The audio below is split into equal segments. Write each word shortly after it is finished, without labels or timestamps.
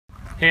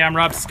Hey, I'm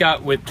Rob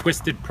Scott with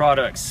Twisted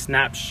Products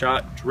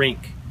Snapshot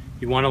Drink.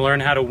 You want to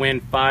learn how to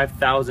win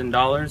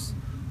 $5,000?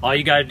 All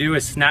you got to do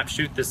is snap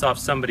shoot this off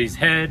somebody's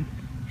head,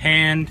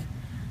 hand,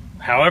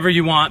 however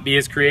you want, be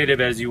as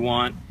creative as you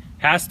want.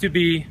 Has to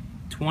be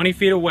 20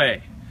 feet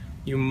away.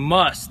 You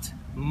must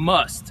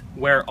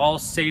wear all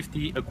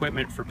safety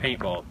equipment for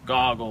paintball,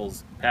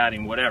 goggles,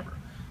 padding, whatever.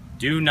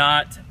 Do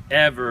not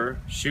ever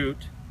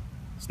shoot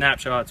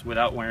snapshots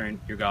without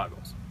wearing your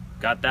goggles.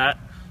 Got that?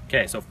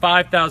 Okay, so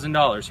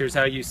 $5,000, here's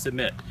how you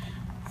submit.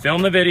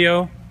 Film the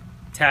video,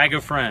 tag a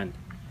friend.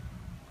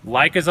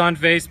 Like us on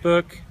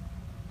Facebook,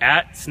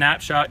 at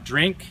Snapshot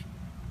Drink,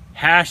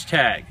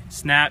 hashtag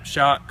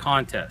Snapshot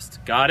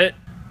Contest. Got it?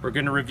 We're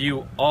gonna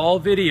review all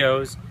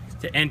videos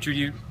to enter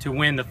you to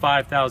win the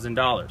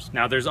 $5,000.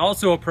 Now there's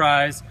also a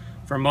prize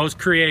for most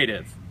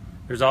creative.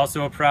 There's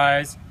also a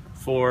prize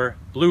for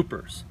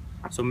bloopers.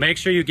 So make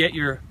sure you get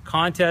your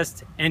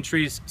contest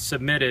entries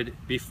submitted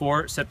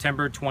before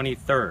September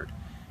 23rd.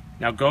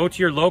 Now go to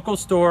your local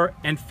store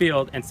and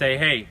field and say,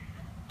 hey,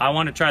 I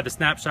want to try the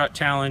Snapshot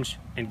Challenge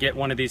and get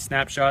one of these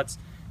snapshots.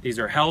 These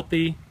are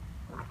healthy,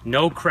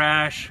 no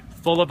crash,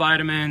 full of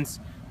vitamins.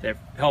 They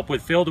help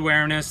with field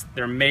awareness.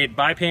 They're made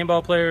by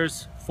paintball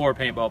players for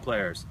paintball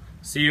players.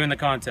 See you in the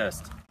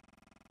contest.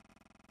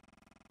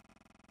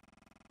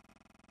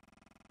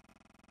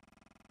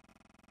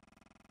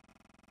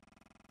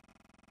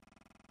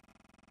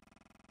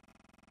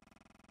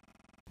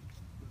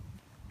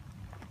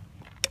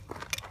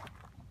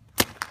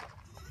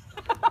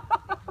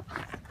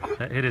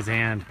 That hit his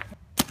hand.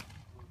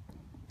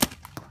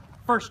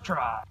 First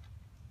try.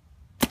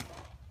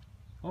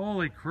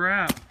 Holy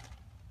crap.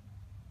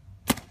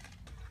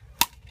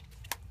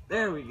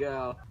 There we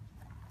go.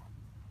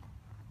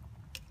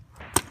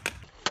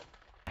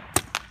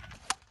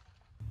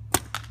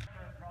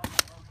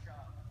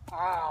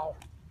 Ow.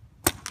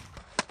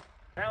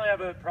 Apparently I have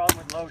a problem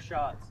with low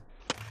shots.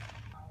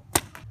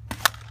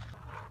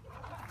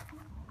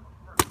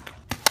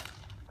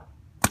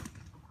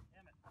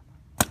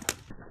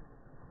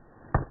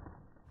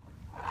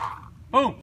 Boom!